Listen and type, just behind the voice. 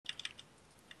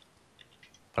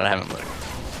but I haven't looked.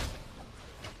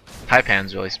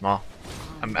 Taipan's really small.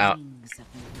 I'm out.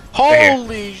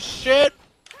 Holy shit!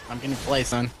 I'm getting flay,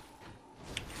 son.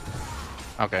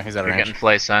 Okay, he's out of You're range. getting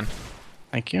flay, son.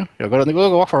 Thank you. Yo, go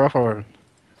walk forward, walk forward.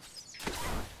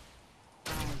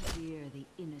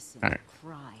 Alright.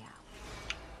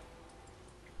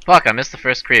 Fuck, I missed the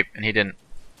first creep, and he didn't.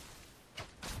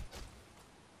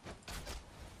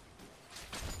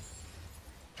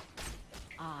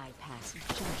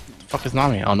 Fuck is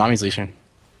Nami? Oh, Nami's leashing.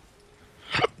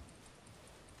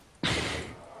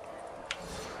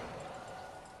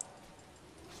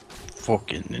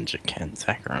 Fucking ninja can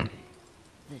attacker him.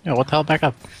 Yo, what the hell? Back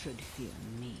up.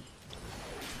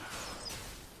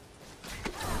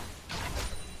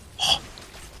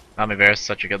 Nami Bear is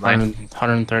such a good lane.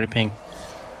 130 ping.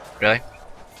 Really?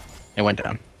 It went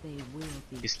down.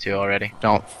 He's 2 already.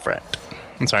 Don't fret.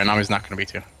 I'm sorry, Nami's not gonna be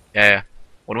 2. Yeah, yeah.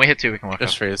 When we hit 2, we can walk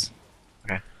Just up. freeze.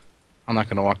 Okay. I'm not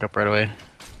gonna walk up right away.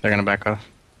 They're gonna back off.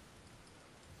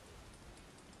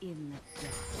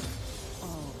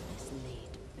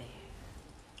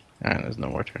 Alright, there's no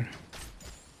Mortune.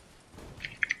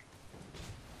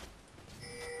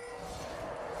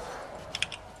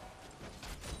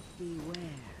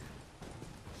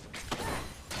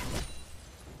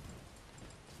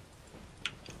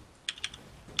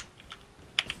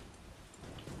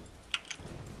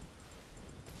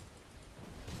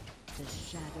 The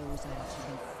shadows are to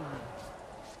be feared.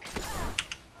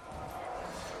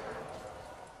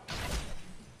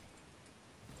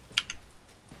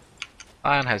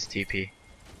 Lion has TP.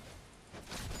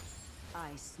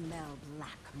 I smell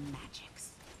black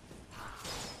magics.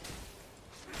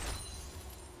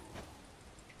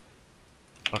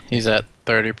 He's at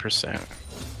 30%.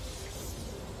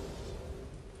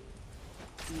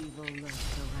 Evil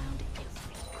lurks around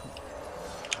every corner.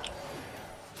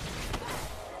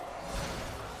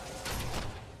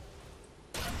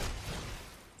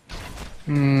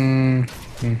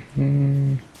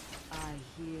 I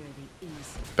hear the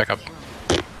innocent. Back up.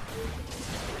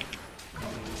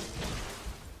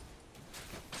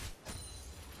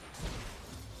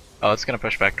 Oh, it's gonna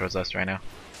push back towards us right now.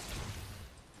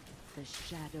 The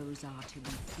shadows are to be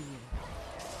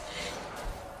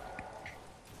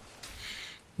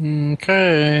feared.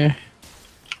 Okay.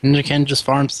 Ninja Ken just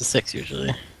farms to 6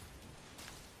 usually.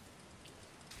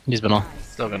 He's been all.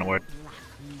 Still gonna work. Black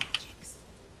magics.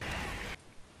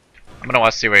 I'm gonna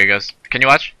watch, see where he goes. Can you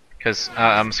watch? Because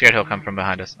I'm scared he'll come from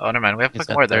behind us. Oh, never mind. We have He's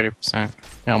fucking at ward there. 30%.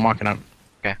 Yeah, I'm walking up.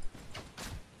 Okay.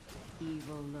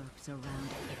 Evil lurks around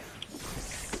every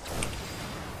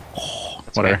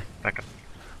That's Whatever. okay. Back up.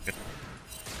 Good.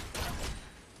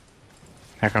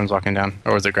 Hackerman's walking down.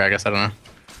 Or was it Gragas? I don't know.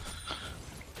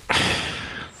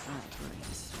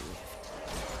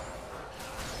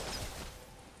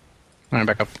 Alright,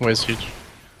 back up. Wave's huge.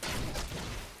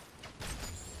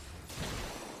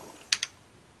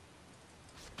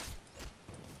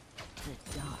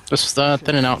 Just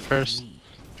thin it out first.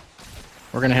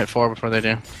 We're gonna hit 4 before they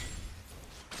do.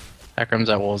 Akram's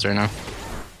at wolves right now.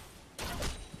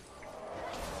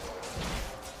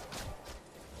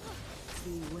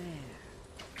 beware.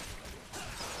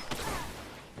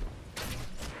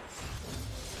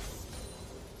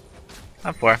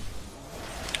 I'm 4.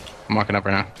 I'm walking up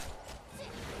right now.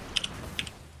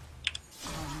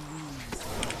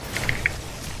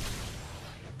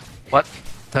 What?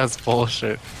 That's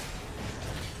bullshit.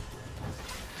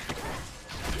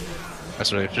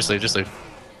 Just leave, just leave, just leave.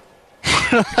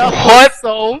 What?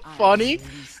 So funny.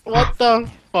 What the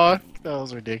fuck? That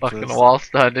was ridiculous. Fucking wall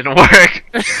stun didn't work.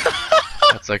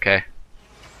 That's okay.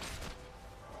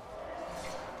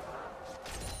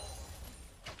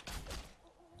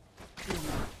 Do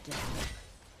not doubt.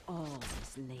 All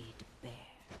is laid bare.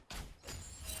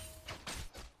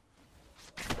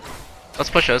 Let's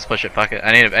push it, fuck it.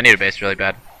 I need a base really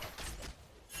bad.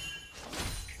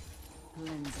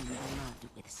 Cleansing blood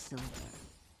with silver.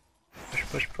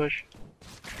 Push.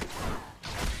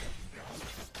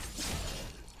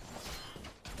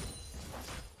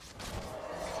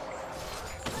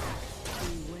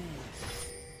 Beware.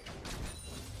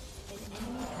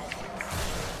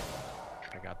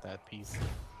 I got that piece.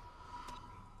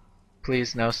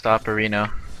 Please, no, stop, Reno.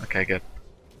 Okay, good.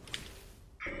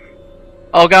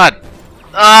 Oh god!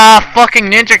 Ah, fucking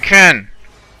Ninja Ken!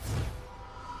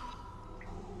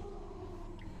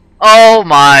 Oh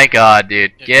my god,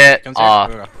 dude. Get Comes here. off.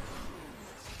 Go.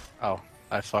 Oh,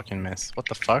 I fucking missed. What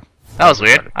the fuck? That was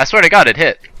weird. I swear to god, it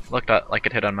hit. Looked like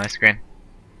it hit on my screen.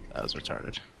 That was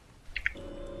retarded.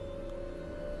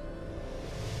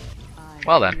 I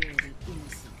Well then. hear the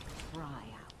innocent cry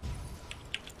out.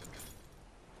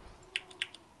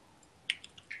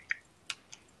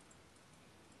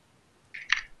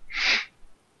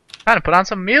 Trying to put on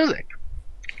some music.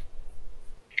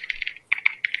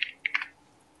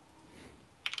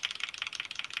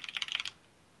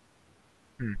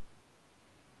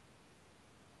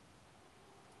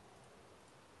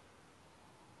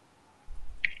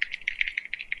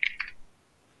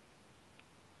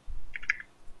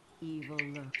 Evil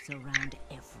lurks around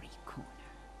every corner.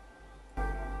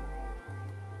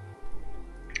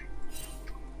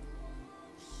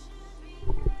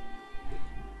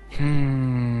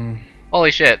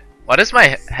 Holy shit. Why does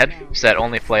my headset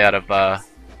only play out of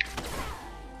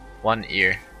one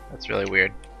ear? That's really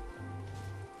weird.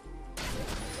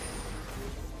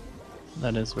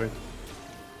 That is weird.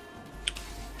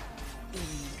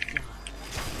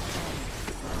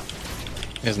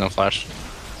 There's no flash.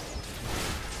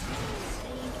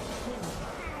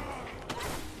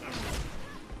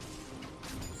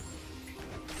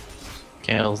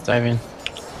 Kale's diving.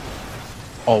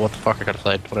 Oh, what the fuck? I got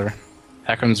played. Whatever.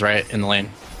 Hackrum's right in the lane.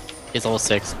 He's level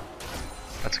 6.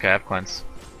 That's okay, I have cleanse.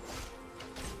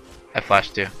 I have flash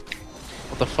too.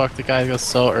 What the fuck? The guy goes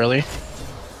so early.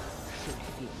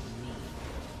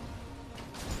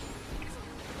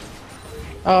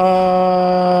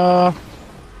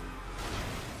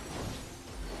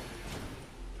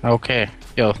 Okay.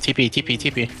 Yo, TP, TP,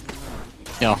 TP.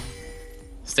 Yo.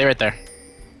 Stay right there.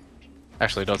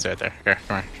 Actually, don't stay right there. Here,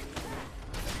 come on.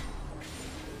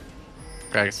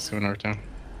 Drags is going over to him.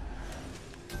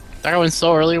 That guy went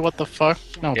so early, what the fuck?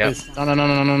 No, Yep. please. No, no, no,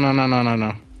 no, no, no, no, no, no,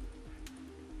 no.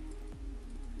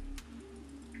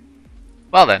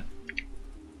 Well then.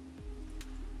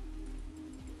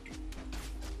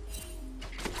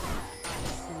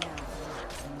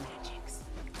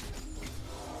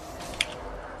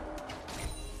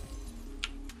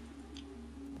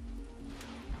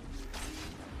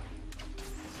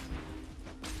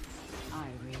 I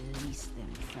release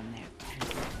them from their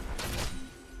pain.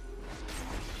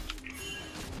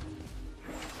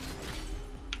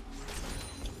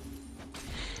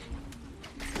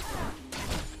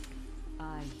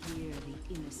 I hear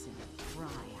the innocent cry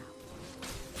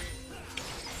out.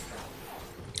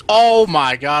 Oh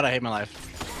my god, I hate my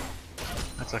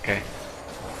life. That's okay.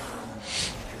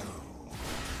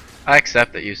 I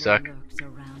accept that you suck. Lurks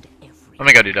around every Let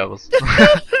me go do doubles.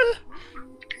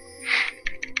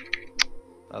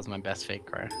 That was my best fake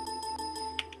cry.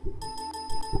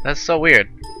 That's so weird.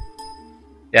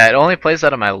 Yeah, it only plays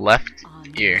out of my left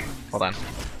ear. Hold on.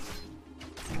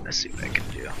 Let's see what I can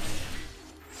do.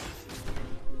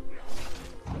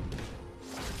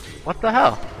 What the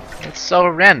hell? It's so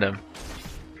random.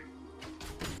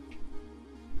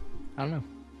 I don't know.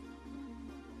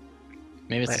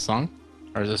 Maybe it's Wait. the song?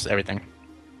 Or is this everything?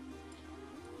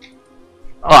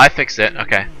 Oh, I fixed it.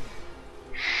 Okay.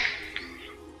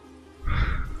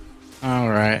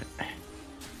 Alright.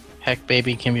 Heck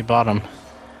baby can be bottom.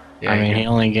 Yeah, I mean, yeah. he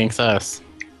only ganks us.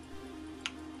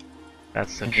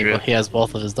 That's the He, truth. he has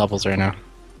both of his doubles right now.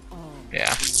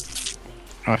 Yeah.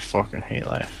 I fucking hate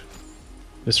life.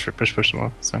 Just push them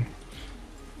off. So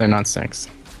they're not sinks.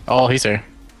 Oh, he's here.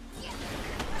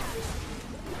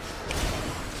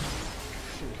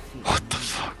 What the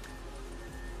fuck?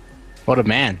 What a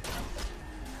man.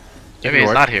 Maybe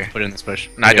he's not here. Put it in this bush.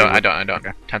 No, I Yeah, don't. I don't.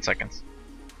 Okay. 10 seconds.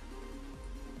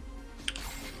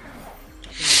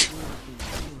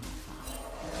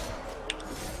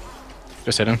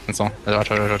 Just hit him. That's all. Watch.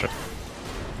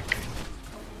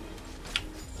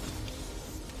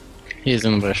 He's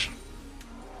in the bush.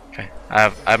 Okay. I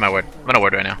have my word. I'm gonna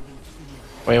word right now.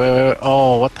 Wait.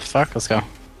 Oh, what the fuck? Let's go.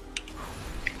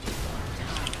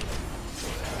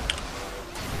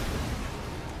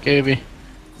 Gooby.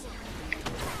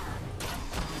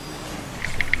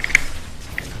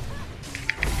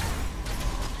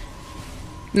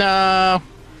 No.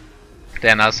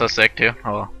 Damn, that was so sick too.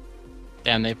 Oh well.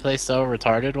 Damn, they play so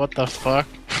retarded. What the fuck?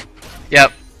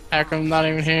 Yep. Akram's not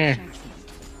even here.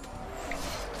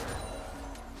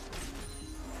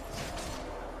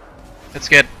 It's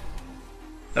good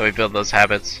that we build those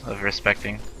habits of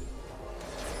respecting.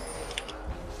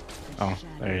 Oh,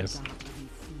 there he is.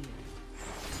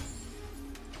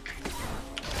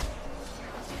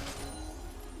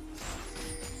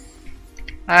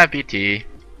 Ah, BT.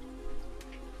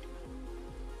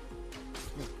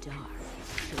 The dark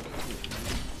should be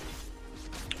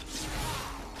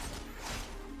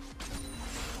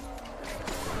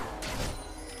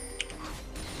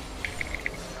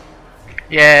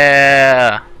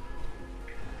Yeah.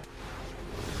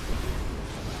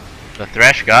 The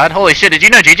Thresh God. Holy shit! Did you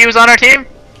know Gigi was on our team?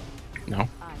 No.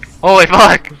 Holy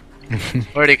fuck!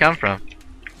 Where'd he come from?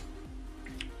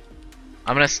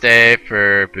 I'm gonna stay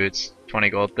for boots. 20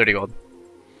 gold, 30 gold.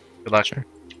 Good luck. Sure.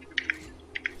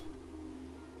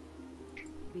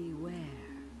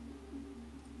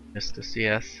 Missed the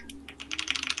CS.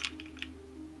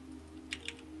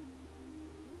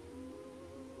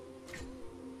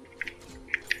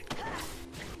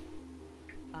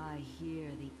 I hear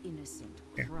the innocent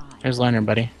Here. cry. Here's Liner,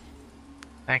 buddy.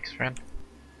 Thanks, friend.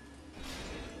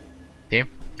 Team?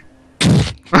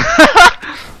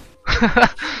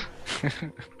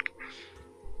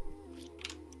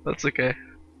 That's okay.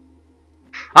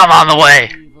 I'm on the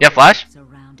way! Yeah, flash?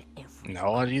 Around every No,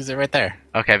 I'll use it right there.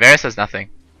 Okay, Varus has nothing.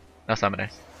 No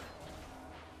summoners.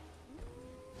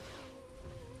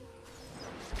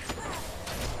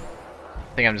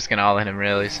 I think I'm just gonna all in him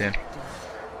really soon.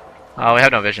 Oh, we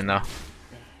have no vision though.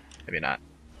 Maybe not.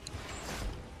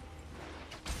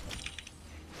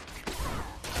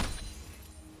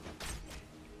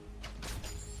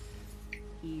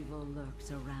 evil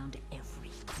lurks around every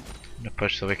corner. I'm gonna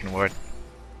push so we can ward.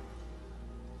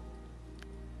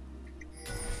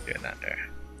 Doing that there.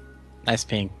 Nice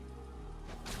ping.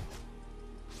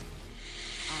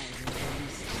 I will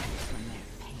release them from their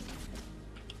pain.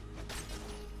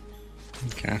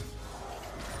 Okay.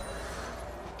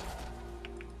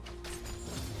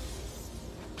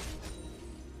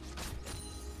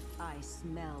 I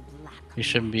smell black. He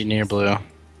should be near blue.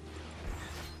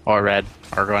 Or red.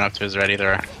 Or going up to his red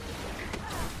either.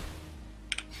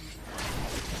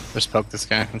 Just poke this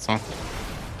guy, that's all. In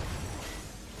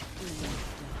the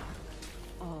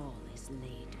dark, all is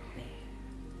laid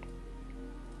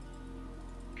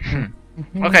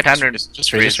bare. Okay, time to Just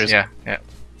freeze. Yeah, yeah.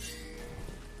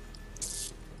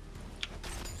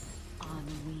 On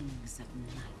wings of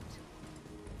night.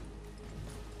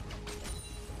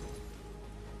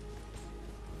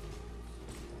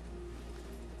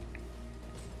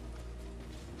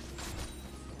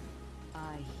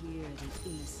 I hear the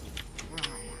innocent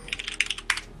cry.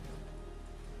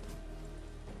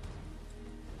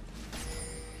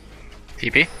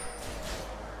 TP?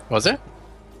 Was it?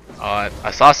 Oh,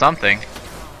 I saw something.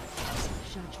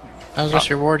 Judgment. That was just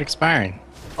your ward expiring.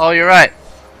 Oh, you're right.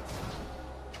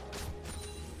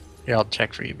 Here, I'll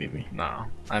check for you, baby. No,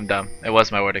 I'm dumb. It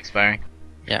was my word expiring.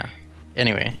 Yeah.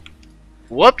 Anyway.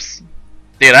 Whoops!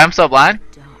 Dude, I'm so blind.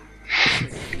 Dark.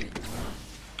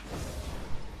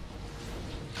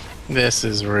 This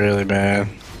is really bad.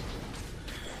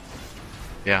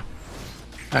 Yeah.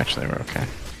 Actually, we're okay.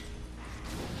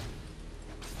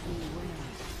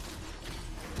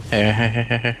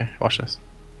 Hey, watch this.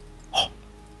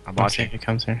 I'm Watch it, watching. he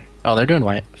comes here. Oh, they're doing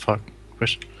white. Fuck.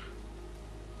 Push.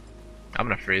 I'm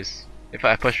gonna freeze. If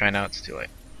I push right now, it's too late.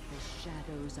 The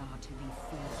shadows are to be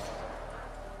feared.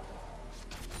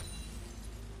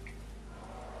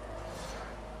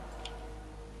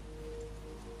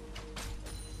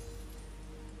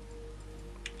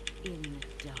 In the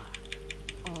dark,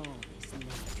 all is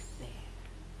laid bare.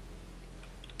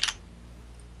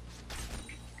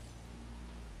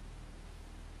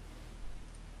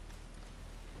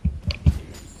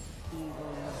 Evil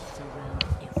lurks around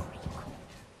every corner.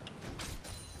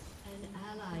 An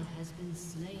ally has been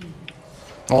slain.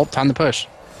 Oh, time to push.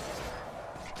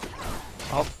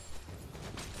 Oh.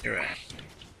 You're right.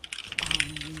 On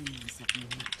wings of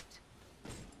night.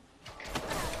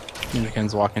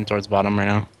 Unicorn's walking towards bottom right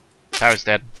now. Tower's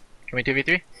dead. Can we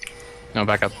 2v3? No,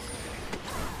 back up.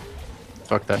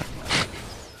 Fuck that.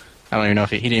 I don't even know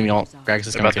if he didn't even ult. Grags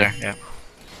is They're coming about through. there, yeah.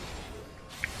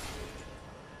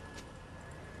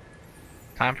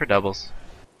 Time for doubles.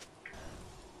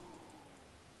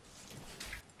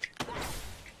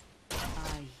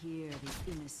 I hear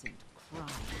the innocent cry.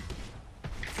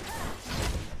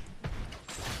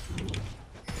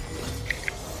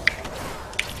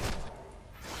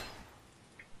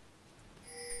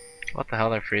 What the hell,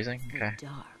 they're freezing? Okay. The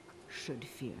dark should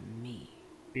fear me.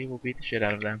 We will beat the shit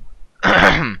out of them.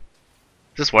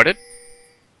 Is this warded?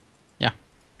 Yeah.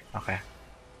 Okay.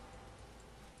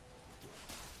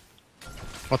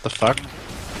 What the fuck?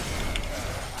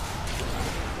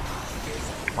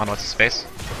 Come on, what's the space?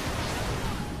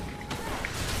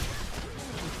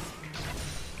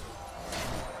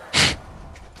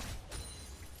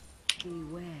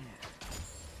 Beware.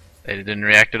 They didn't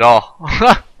react at all.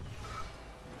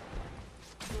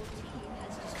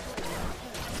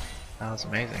 That was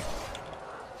amazing.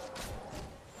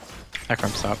 Heckram,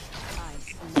 stop. I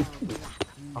smell black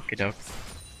magic. Okie doke.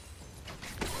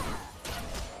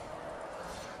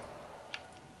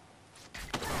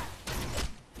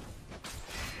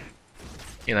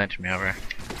 He lanterned me over.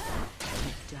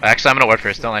 Actually, I'm gonna ward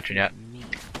first. Don't lantern yet. Me.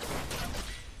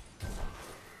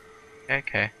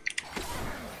 Okay.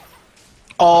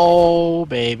 Oh,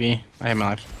 baby. I have my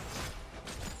life.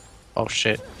 Oh,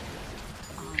 shit.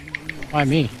 On wings. Why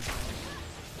me?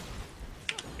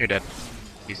 You're dead.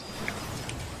 He's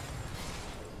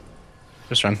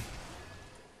Just run.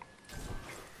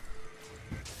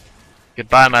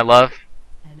 Goodbye, my love.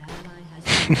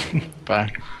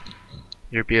 Bye.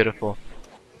 You're beautiful.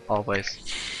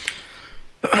 Always.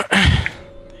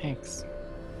 Thanks.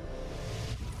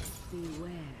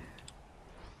 Beware.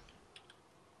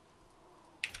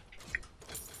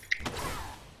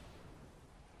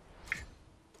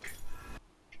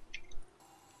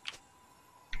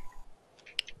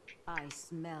 I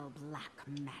smell black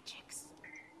magics.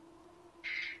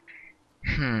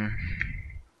 Hmm.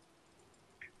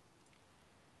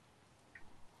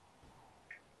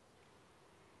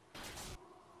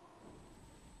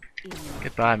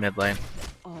 Goodbye, mid lane.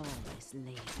 Always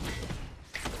late.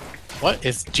 What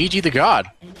is GG the God?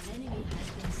 An enemy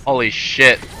has been Holy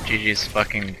shit, GG's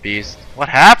fucking beast. What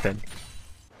happened?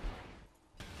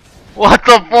 What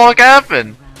the fuck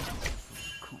happened?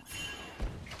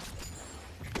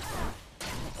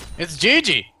 It's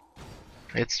GG.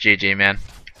 It's GG, man.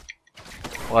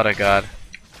 What a god.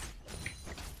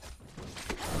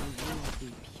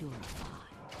 be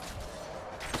purified.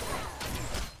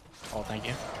 Oh, thank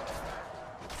you.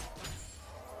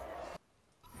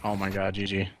 Oh my god,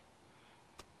 GG.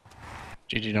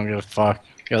 GG don't give a fuck.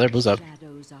 Yo, they're booze up.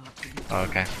 Shadows are to be Oh,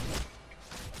 okay.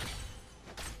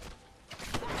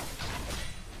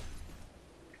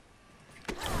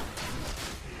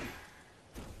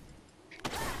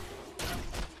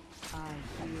 I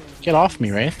hear Get off me,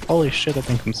 Wraith. Holy shit, that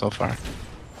thing comes so far.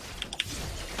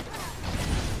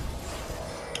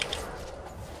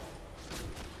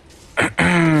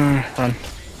 Run.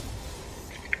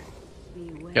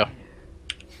 beware. Yo.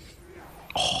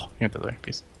 Oh, you got the other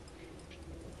piece.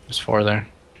 There's 4 there.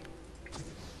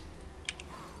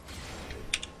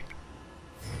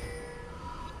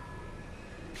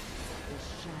 The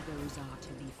shadows are to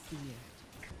be feared.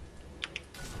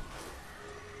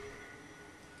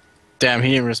 Damn,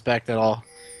 he didn't respect at all.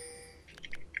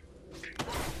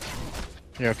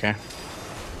 You're okay. On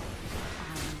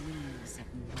wings of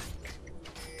night.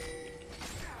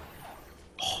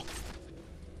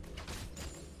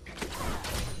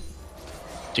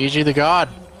 GG the God.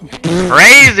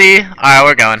 Crazy! Alright,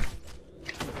 we're going.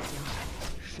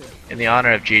 In the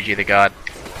honor of GG the god.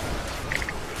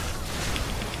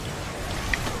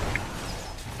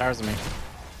 Powers of me.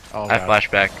 Oh, I God.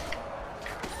 flashback.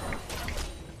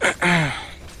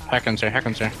 Heckens here,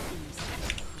 Heckens here.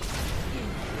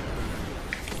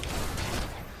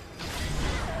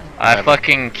 I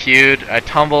fucking queued. I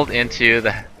tumbled into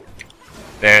the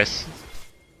Varus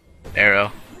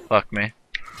arrow. Fuck me.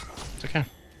 It's okay.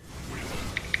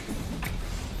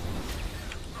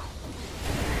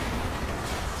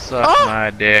 Suck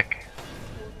my dick.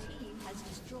 Your team has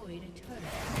destroyed a turret.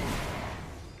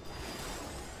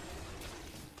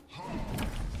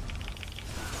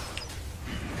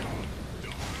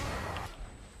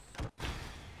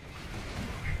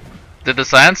 Did the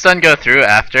silence stun go through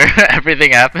after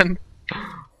everything happened?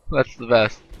 That's the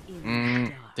best.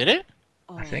 Did it?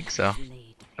 I think so. I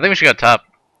think we should go top.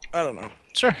 I don't know.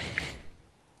 Sure.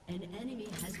 An enemy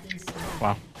has been slain.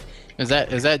 Wow. Is that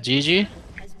GG?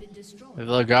 Has been destroyed.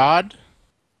 The God?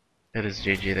 It is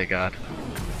GG the god.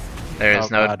 There is Oh,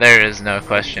 God. there is no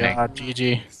questioning. God,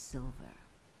 GG. Silver.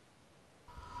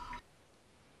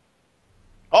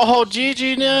 Oh,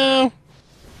 GG, no!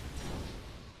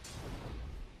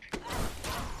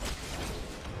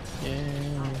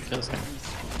 Yeah, kill this guy.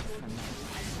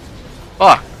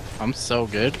 Fuck! I'm so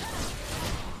good.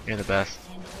 You're the best.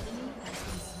 An enemy has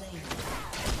been slain.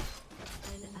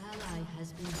 An ally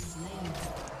has been slain.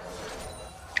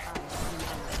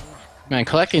 Man,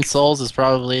 collecting souls is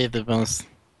probably the most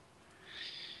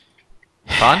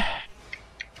Fun?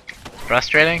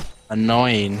 Frustrating?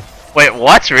 annoying. Wait,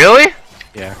 what? Really?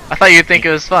 Yeah, I thought you'd think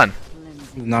it was fun.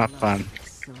 not fun.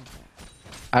 Silver.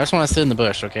 I just want to sit in the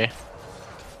bush, okay?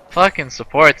 Fucking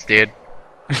supports, dude.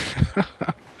 Is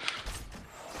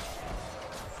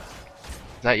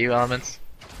that you, Elements?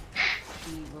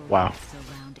 Evil Wow. lurks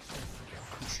around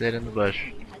every Sit in the bush.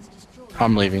 has destroyed.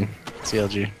 I'm leaving.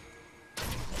 CLG.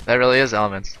 That really is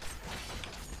Elements.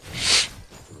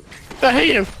 I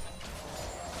hate you!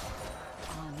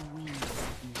 On wings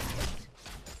of night.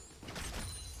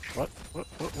 What?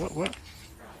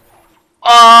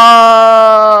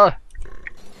 Oh!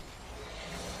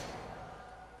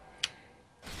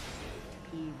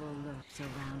 Evil lurks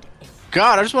around every.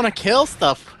 God, I just want to kill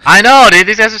stuff! I know, dude.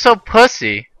 These guys are so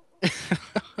pussy.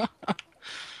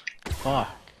 Fuck.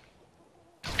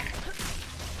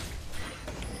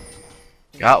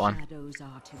 Got one. Shadows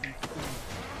are to be feared.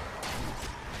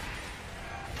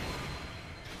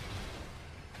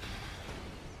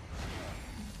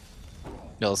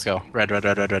 Yo, let's go. Red.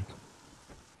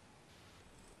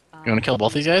 You wanna kill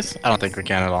both these guys? I don't think we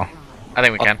can at all. I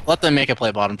think we can. Let them make a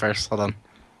play bottom first. Hold on.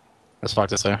 Let's fuck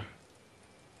this way.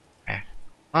 Okay.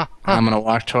 I'm gonna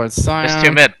walk towards Sion. There's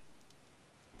 2 mid.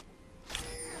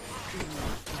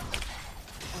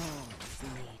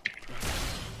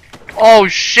 Oh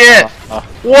shit!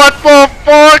 What the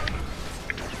fuck?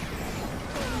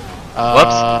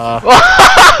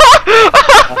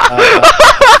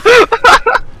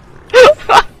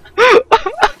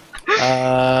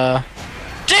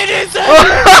 GG!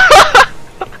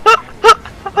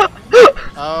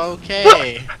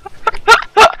 Okay.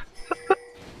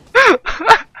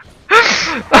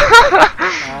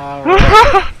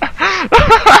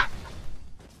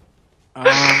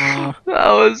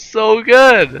 That was so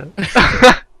good.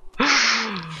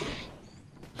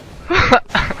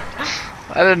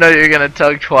 I didn't know you were gonna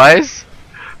tug twice.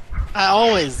 I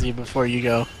always do before you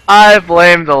go. I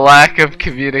blame the lack of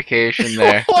communication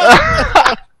there.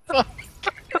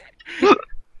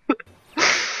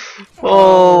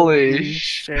 Holy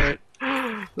shit.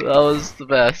 That was the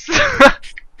best.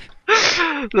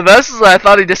 The best is I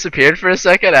thought he disappeared for a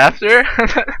second after.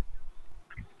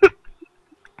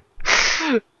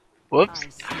 Whoops.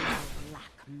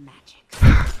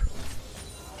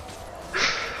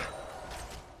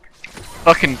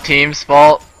 Fucking team's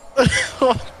fault.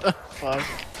 What the fuck?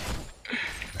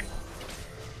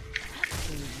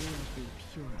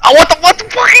 Oh, what the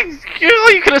fucking?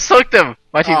 You could have soaked him.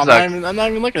 My team sucks. I'm not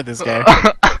even looking at this guy.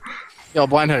 Yo,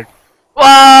 blind hook.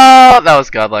 Whoa, that was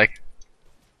godlike.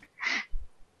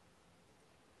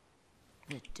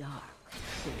 The dark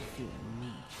should fear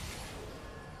me.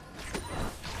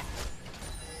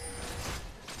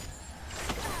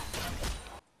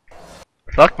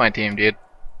 Fuck my team, dude.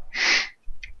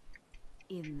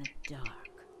 In the dark,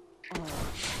 all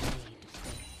laid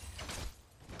bare.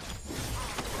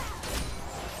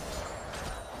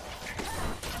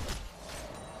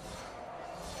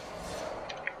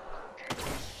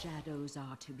 Shadows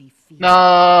are to be feared.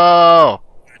 No.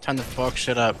 Time to fuck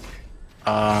shit up.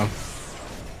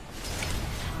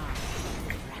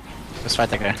 Let's fight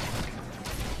that guy.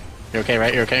 You're okay,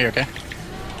 right? You're okay? You're okay?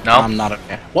 No. I'm not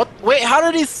okay. What? Wait, how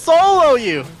did he solo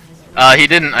you? He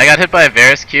didn't. I got hit by a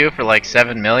Varus Q for like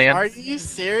 7 million. Are you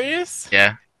serious?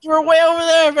 Yeah. You were way over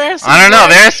there, Varus. I don't know.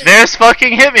 Varus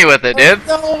fucking hit me with it, dude.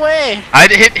 No way.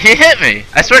 He hit me.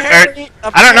 I swear. Apparently-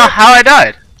 I don't know how I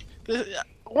died.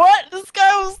 What? This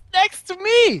guy was next to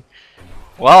me.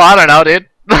 Well, I don't know, dude.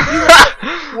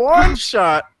 One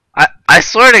shot. I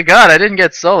swear to God, I didn't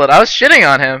get soloed. I was shitting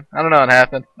on him. I don't know what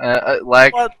happened.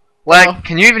 Lag. What? Lag.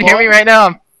 Can you even hear me right now?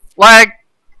 I'm lag.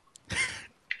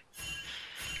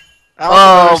 I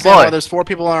don't understand why there's 4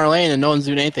 people in our lane and no one's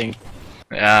doing anything.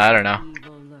 Yeah, I don't know.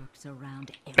 Evil lurks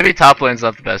around Maybe top lane's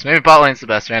not the best. Maybe bot lane's the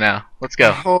best right now. Let's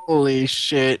go. Holy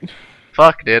shit.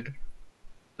 Fuck, dude.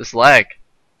 This lag.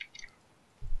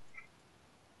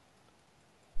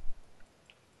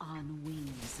 on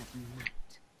wings of night.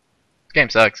 This game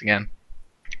sucks again.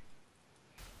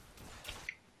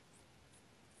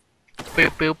 Pew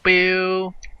pew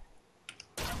pew.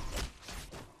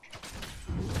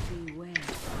 Beware.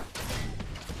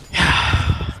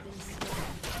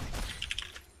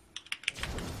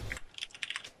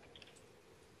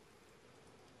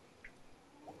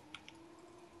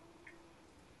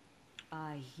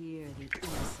 I hear the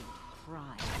innocent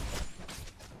cry.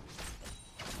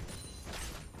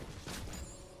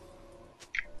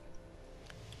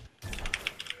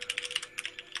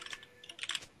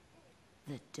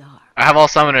 The dark. I have all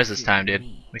summoners this time, dude.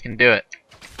 We can do it.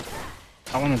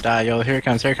 I wanna die, yo. Here it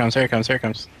comes, here it comes, here it comes, here it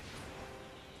comes.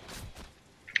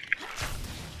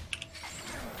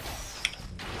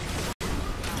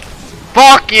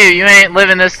 Fuck you! You ain't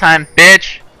living this time,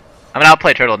 bitch! I'm gonna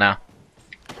outplay Turtle now.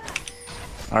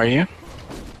 Are you?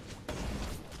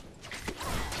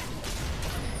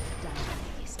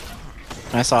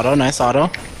 Nice auto, nice auto.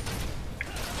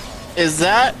 Is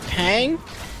that Pang?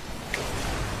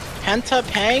 Penta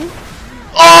Pang?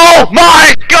 Oh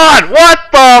my god! What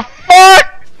the fuck?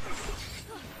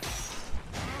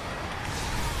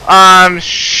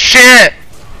 Shit!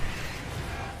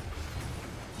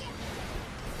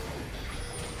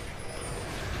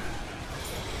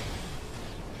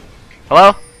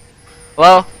 Hello?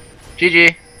 Hello?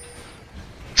 GG.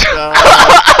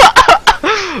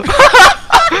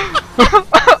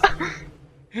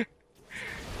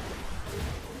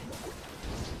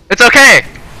 It's okay!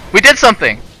 We did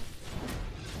something!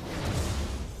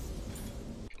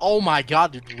 Oh my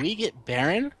god, did we get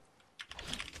Baron?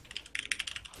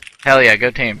 Hell yeah,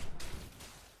 go team.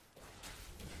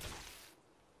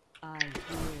 I hear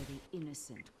the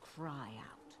innocent cry out.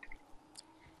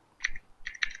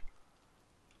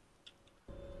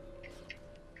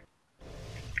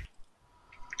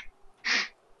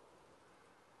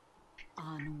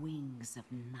 on wings of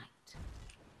night.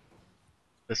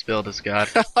 This build is god.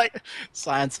 Like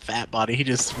Science fat body, he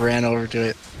just ran over to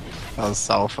it. That was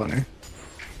so funny.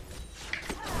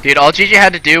 Dude, all Gigi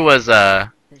had to do was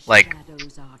The like,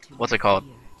 shadows are to what's be it called?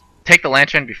 feared. take the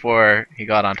lantern before he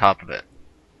got on top of it.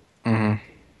 The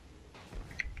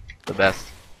best.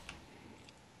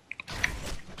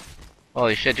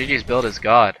 Holy shit, Gigi's build is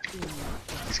god.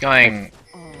 He's going.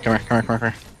 Come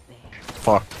here.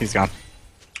 Fuck, he's gone.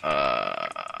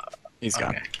 He's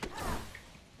gone. Okay.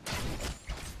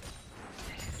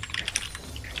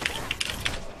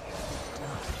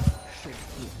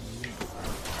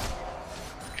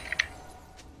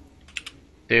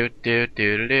 Do do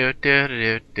do do do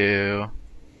do do.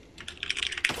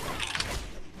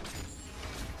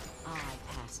 I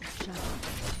pass judgment.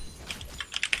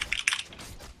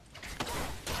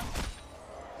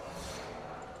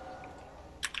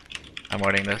 I'm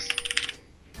wording this.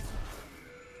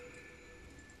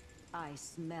 I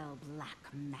smell black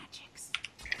magics.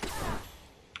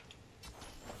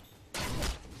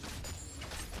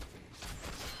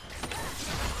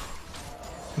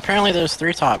 Apparently there's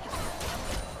 3 top.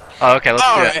 Oh, okay, let's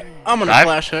do it. I'm gonna Dive?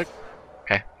 flash hook.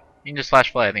 Okay. You can just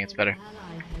flash play, I think it's better.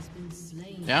 Ally has been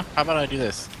slain. Yeah? How about I do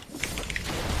this?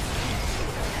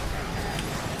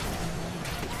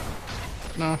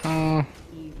 No.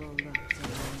 Evil lurks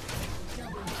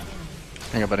around.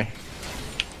 There you go, buddy.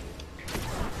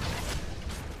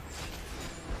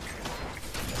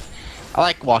 I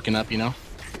like walking up, you know?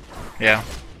 Yeah.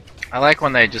 I like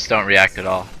when they just don't react at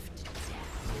all.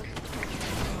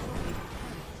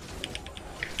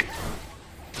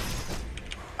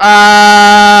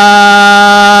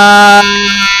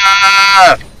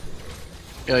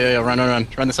 Yo, run. Run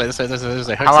this way. Hooks How long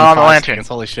on the and lantern? seconds,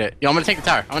 holy shit. Yo, I'm gonna take the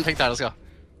tower. Let's go.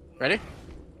 Ready?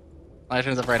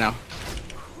 Lantern's up right now.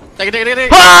 Take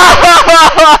it.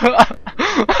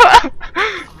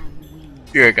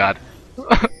 You're a god.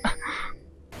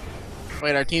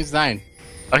 Wait, our team's 9.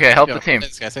 Okay, help Yo, the team.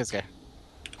 Say this guy.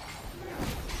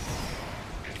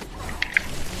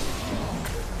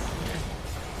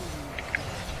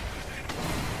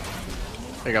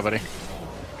 There you go, buddy.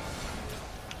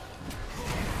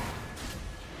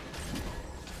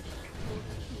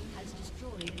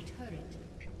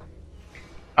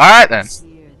 Alright then.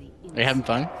 Hear the Are you having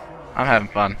fun? I'm having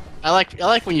fun. I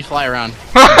like when you fly around.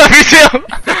 Me too!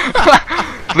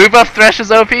 Blue buff Thresh is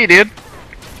OP, dude.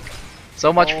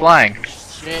 So much flying.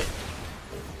 Shit.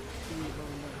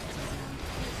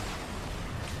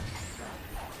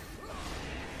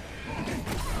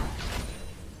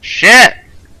 Shit!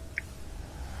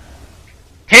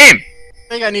 Team! I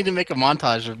think I need to make a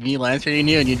montage of me lanterning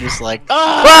you and you just like,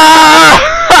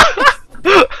 Ah!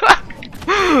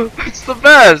 It's the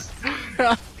best!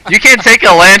 You can't take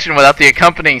a lantern without the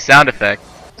accompanying sound effect.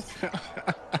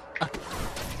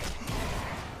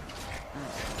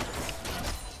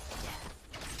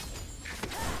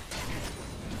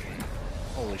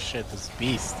 Holy shit, this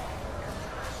beast.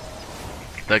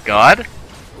 The god?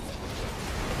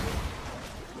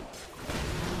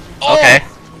 Oh! Okay.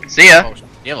 See ya. Oh,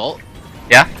 you have ult?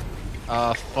 Yeah?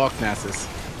 Fuck Nasus.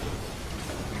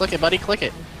 Click it, buddy, click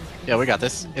it. Yeah, we got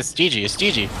this. It's GG.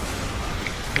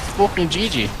 It's fucking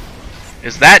GG.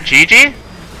 Is that Gigi?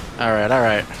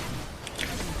 Alright.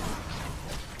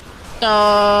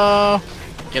 No!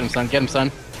 Get him,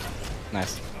 son.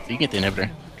 Nice. You can get the inhibitor.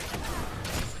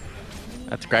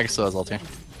 That's Gragaslo's ult here.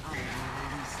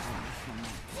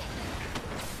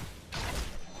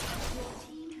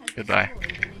 Goodbye.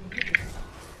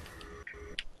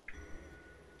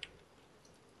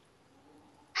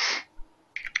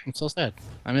 I'm so sad.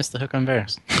 I missed the hook on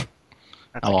Varus. That's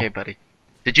Oh, well. okay, buddy.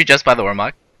 Did you just buy the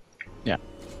Warmog? Yeah.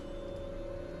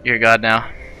 You're a god now.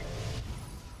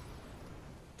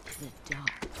 The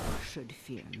dark should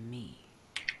fear me.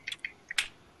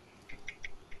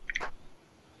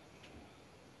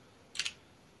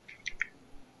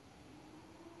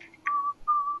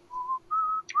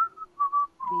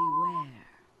 Beware.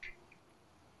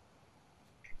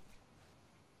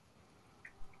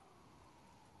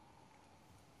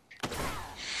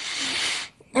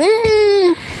 I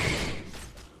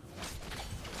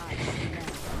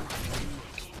smell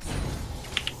magic.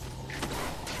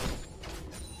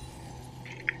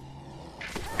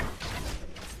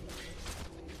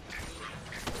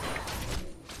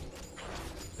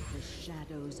 The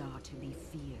shadows are to be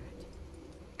feared.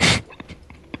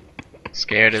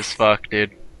 Scared as fuck,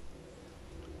 dude.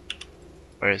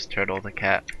 Where's Turtle the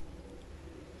cat?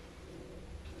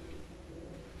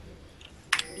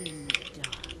 In the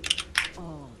dark,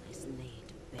 all is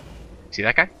laid bare. See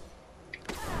that guy?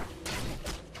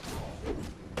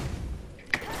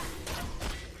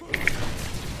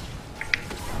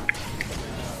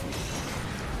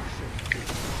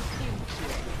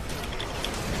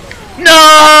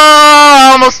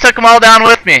 took them all down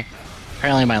with me.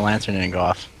 Apparently my lantern didn't go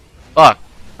off. Fuck.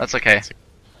 That's okay.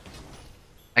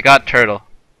 I got turtle.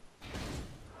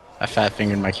 I fat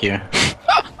fingered my Q.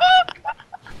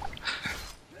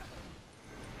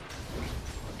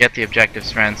 Get the objectives,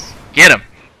 friends. Get him.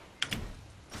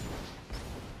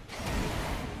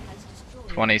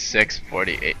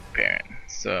 2648 parent.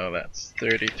 So that's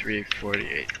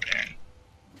 3348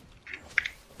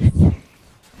 parent.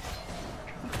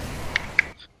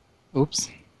 Oops.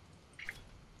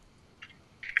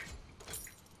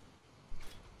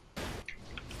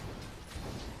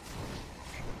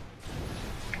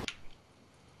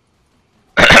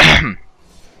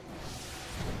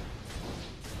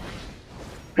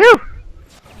 Whew.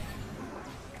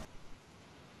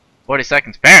 40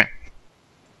 seconds, parent.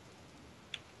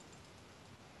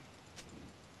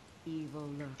 Evil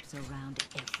lurks around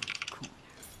every corner.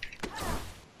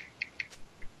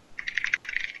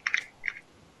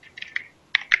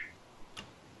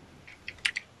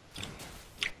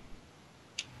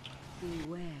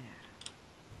 Beware.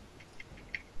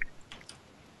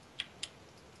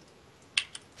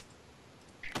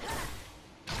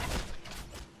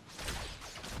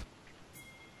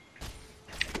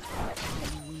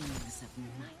 Wings of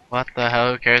night. What the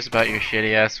hell? Who cares about your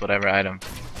shitty ass whatever item?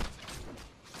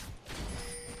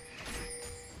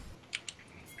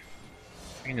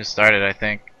 We can just start it, I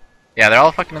think. Yeah, they're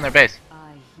all fucking in their base.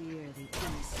 I hear the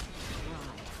innocent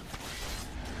cry.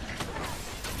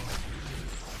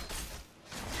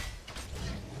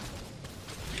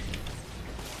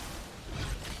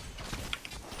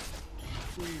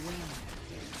 Beware.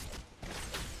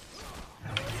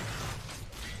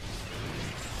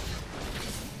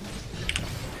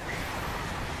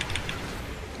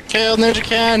 Kill Ninja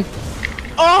Can!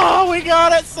 Oh, we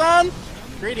got it, son!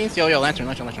 Greetings. Yo, lantern.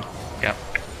 Yep.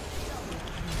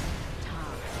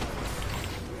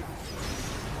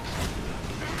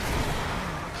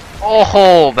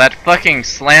 Oh, that fucking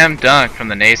slam dunk from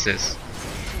the Nasus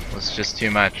was just too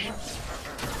much.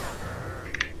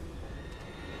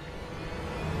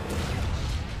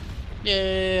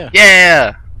 Yeah!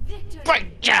 Yeah!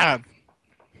 Great job!